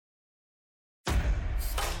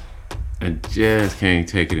I just can't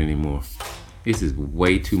take it anymore. This is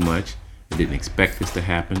way too much. I didn't expect this to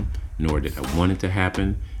happen, nor did I want it to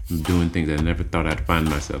happen. I'm doing things I never thought I'd find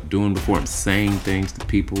myself doing before. I'm saying things to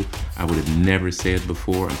people I would have never said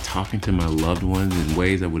before. I'm talking to my loved ones in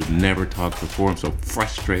ways I would have never talked before. I'm so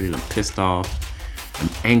frustrated. I'm pissed off. I'm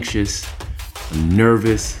anxious. I'm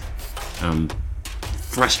nervous. I'm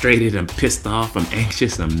frustrated. I'm pissed off. I'm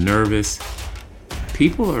anxious. I'm nervous.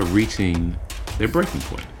 People are reaching their breaking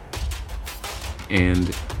point. And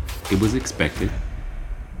it was expected.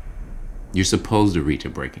 You're supposed to reach a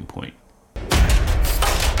breaking point.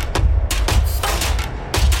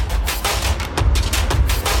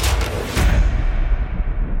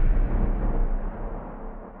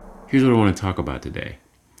 Here's what I want to talk about today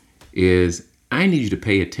is I need you to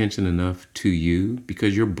pay attention enough to you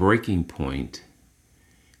because your breaking point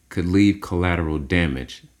could leave collateral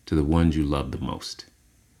damage to the ones you love the most.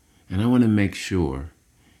 And I want to make sure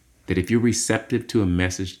that if you're receptive to a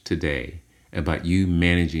message today about you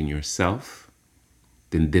managing yourself,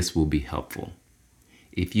 then this will be helpful.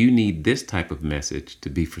 If you need this type of message to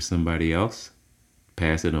be for somebody else,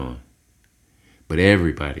 pass it on. But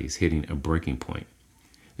everybody's hitting a breaking point.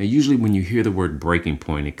 Now, usually when you hear the word breaking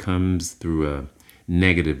point, it comes through a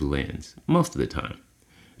negative lens, most of the time.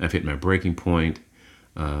 I've hit my breaking point,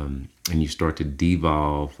 and you start to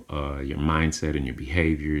devolve your mindset and your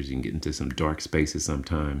behaviors. You can get into some dark spaces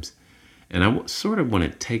sometimes. And I sort of want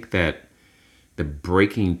to take the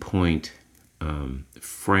breaking point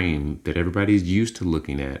frame that everybody's used to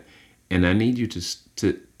looking at, and I need you to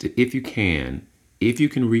if you can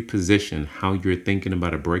reposition how you're thinking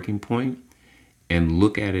about a breaking point and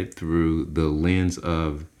look at it through the lens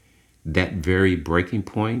of that very breaking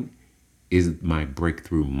point is my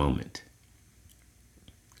breakthrough moment.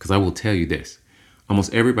 Because I will tell you this,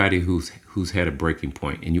 almost everybody who's had a breaking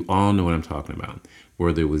point, and you all know what I'm talking about,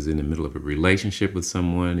 whether it was in the middle of a relationship with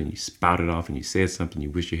someone and you spouted off and you said something you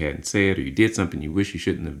wish you hadn't said, or you did something you wish you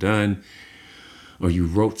shouldn't have done, or you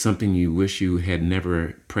wrote something you wish you had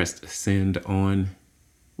never pressed send on,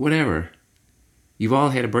 whatever. You've all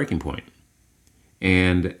had a breaking point.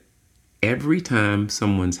 And every time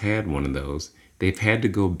someone's had one of those, they've had to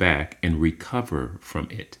go back and recover from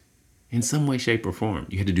it in some way, shape, or form.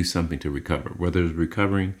 You had to do something to recover, whether it was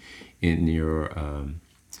recovering in your own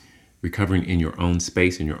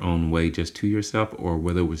space, in your own way, just to yourself, or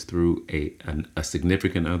whether it was through a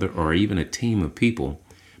significant other or even a team of people,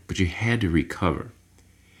 but you had to recover.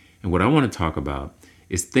 And what I want to talk about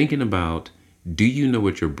is thinking about, do you know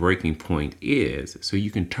what your breaking point is so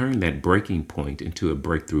you can turn that breaking point into a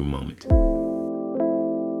breakthrough moment?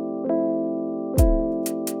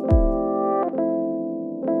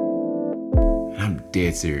 I'm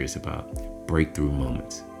dead serious about breakthrough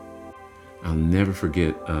moments. I'll never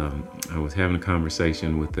forget, I was having a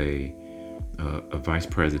conversation with a vice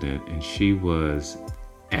president, and she was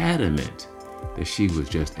adamant that she was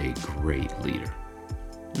just a great leader.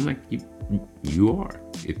 I'm like, you are.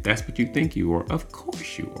 If that's what you think you are, of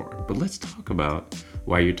course you are. But let's talk about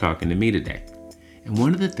why you're talking to me today. And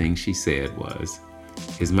one of the things she said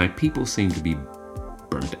is my people seem to be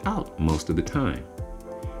burnt out most of the time.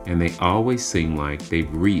 And they always seem like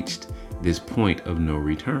they've reached this point of no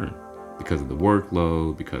return because of the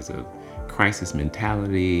workload, because of crisis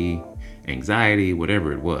mentality, anxiety,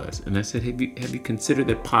 whatever it was. And I said, have you considered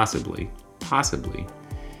that possibly,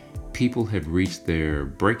 people have reached their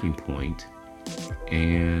breaking point,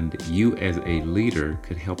 and you as a leader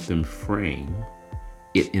could help them frame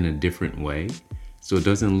it in a different way so it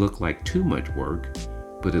doesn't look like too much work,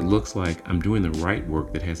 but it looks like I'm doing the right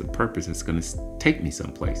work that has a purpose that's going to take me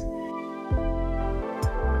someplace.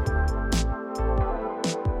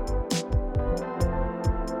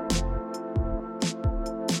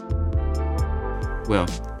 Well,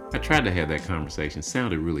 I tried to have that conversation. It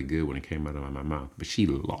sounded really good when it came out of my mouth, but she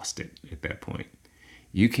lost it at that point.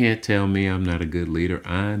 You can't tell me I'm not a good leader.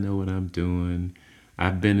 I know what I'm doing.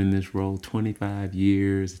 I've been in this role 25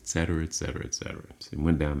 years, et cetera, et cetera, et cetera. So it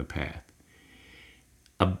went down the path.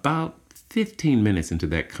 About 15 minutes into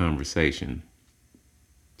that conversation,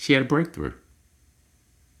 she had a breakthrough.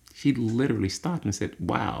 She literally stopped and said,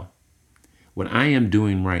 wow, what I am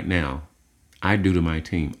doing right now, I do to my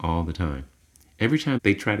team all the time. Every time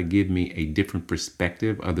they try to give me a different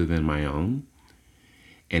perspective other than my own,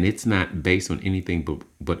 and it's not based on anything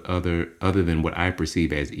but other than what I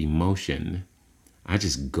perceive as emotion, I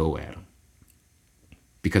just go at them.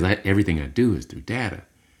 Because everything I do is through data.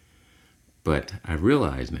 But I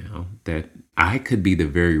realize now that I could be the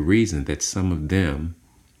very reason that some of them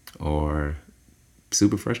are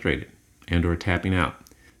super frustrated and or tapping out.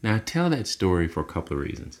 Now, I tell that story for a couple of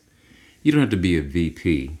reasons. You don't have to be a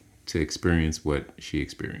VP to experience what she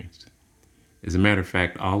experienced. As a matter of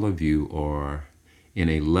fact, all of you are in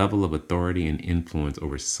a level of authority and influence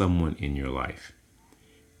over someone in your life.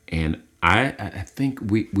 And I think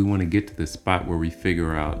we want to get to the spot where we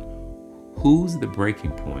figure out who's the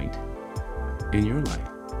breaking point in your life.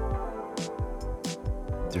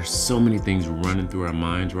 There's so many things running through our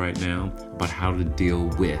minds right now about how to deal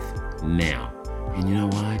with now. And you know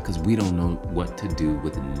why? Because we don't know what to do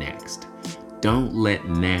with next. Don't let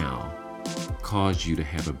now cause you to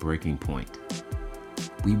have a breaking point.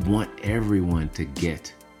 We want everyone to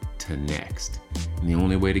get to next. And the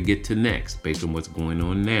only way to get to next, based on what's going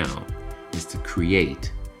on now, is to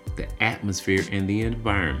create the atmosphere and the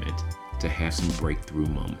environment to have some breakthrough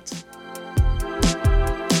moments.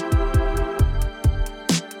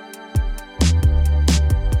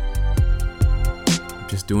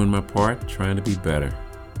 Just doing my part, trying to be better.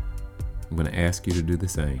 I'm going to ask you to do the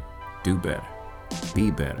same. Do better.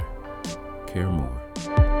 Be better. Care more.